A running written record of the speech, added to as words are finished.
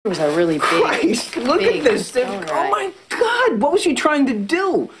It was a really big, Christ, look at this. Oh, my God. What was she trying to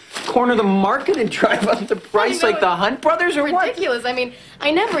do? Corner the market and drive up the price like the Hunt brothers or what? Ridiculous. I mean, I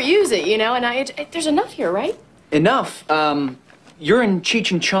never use it, you know, and there's enough here, right? Enough. You're in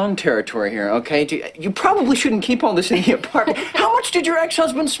Cheech and Chong territory here, okay? You probably shouldn't keep all this in the apartment. How much did your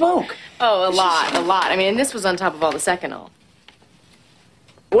ex-husband smoke? Oh, a lot. I mean, and this was on top of all the Seconal.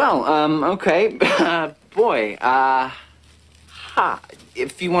 Well, okay. Boy,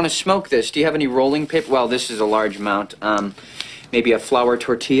 if you want to smoke this, do you have any rolling paper? Well, this is a large amount. Maybe a flour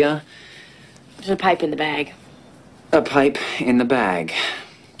tortilla? There's a pipe in the bag. A pipe in the bag.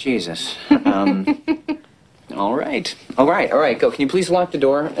 Jesus. All right. All right, go. Can you please lock the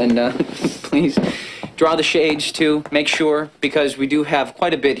door and please draw the shades too? Make sure, because we do have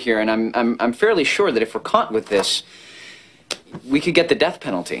quite a bit here, and I'm fairly sure that if we're caught with this, we could get the death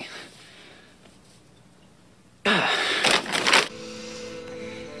penalty.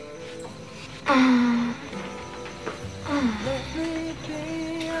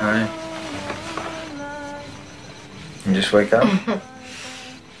 Hi. You just wake up?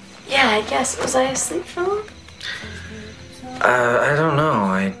 Yeah, I guess. Was I asleep for long? I don't know.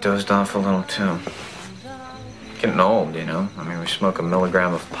 I dozed off a little, too. Getting old, you know? I mean, we smoke a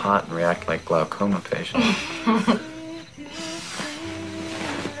milligram of pot and react like glaucoma patients.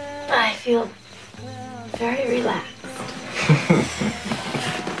 I feel very relaxed.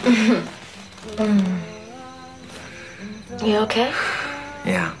 You okay?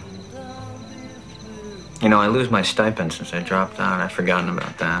 Yeah. You know, I lose my stipend since I dropped out. I've forgotten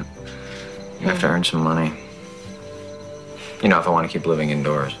about that. You have to earn some money. You know, if I want to keep living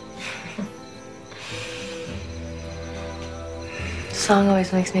indoors. The song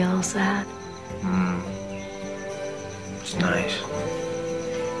always makes me a little sad. It's nice.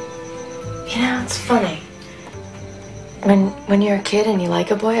 You know, it's funny. When you're a kid and you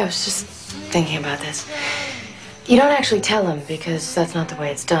like a boy, I was just thinking about this. You don't actually tell him because that's not the way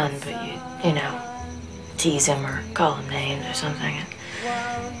it's done, but you know, tease him or call him names or something.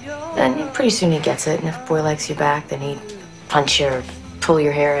 And pretty soon he gets it, and if a boy likes you back, then he'd punch you or pull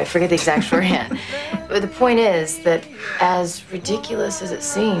your hair. I forget the exact shorthand. But the point is that as ridiculous as it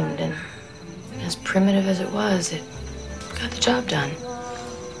seemed and as primitive as it was, it got the job done.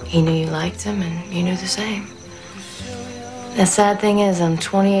 He knew you liked him, and you knew the same. The sad thing is, I'm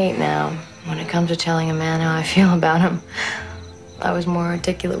 28 now. When it comes to telling a man how I feel about him, I was more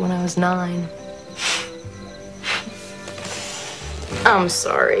articulate when I was 9. I'm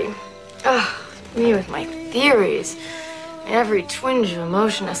sorry. Me with my theories. Every twinge of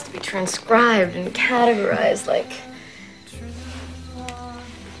emotion has to be transcribed and categorized like...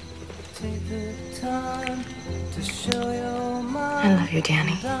 I love you,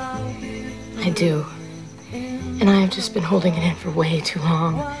 Danny. I do. And I have just been holding it in for way too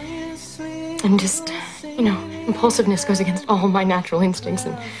long. And just, you know, impulsiveness goes against all my natural instincts.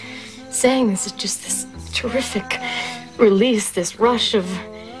 And saying this is just this terrific release, this rush of...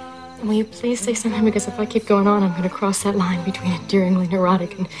 Will you please say something? Because if I keep going on, I'm going to cross that line between endearingly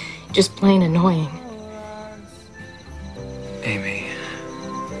neurotic and just plain annoying. Amy,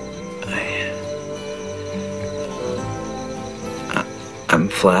 I'm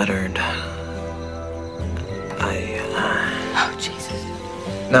flattered. Oh, Jesus.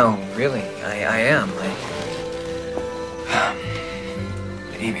 No, really, I am.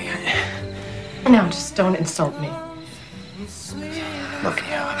 Amy, No, just don't insult me. Look,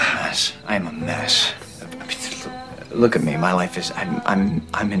 yeah, I'm a mess. I'm a mess. Look at me. My life is.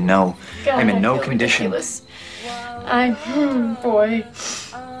 I'm in no. God, I'm in no I feel condition. Ridiculous. Boy.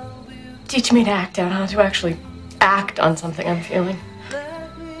 Teach me to act out, how to actually act on something I'm feeling.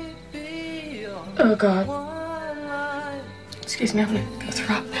 Oh, God. Excuse me, I'm gonna go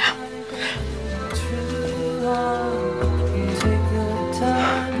throw up now. Take the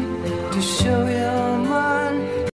time to show you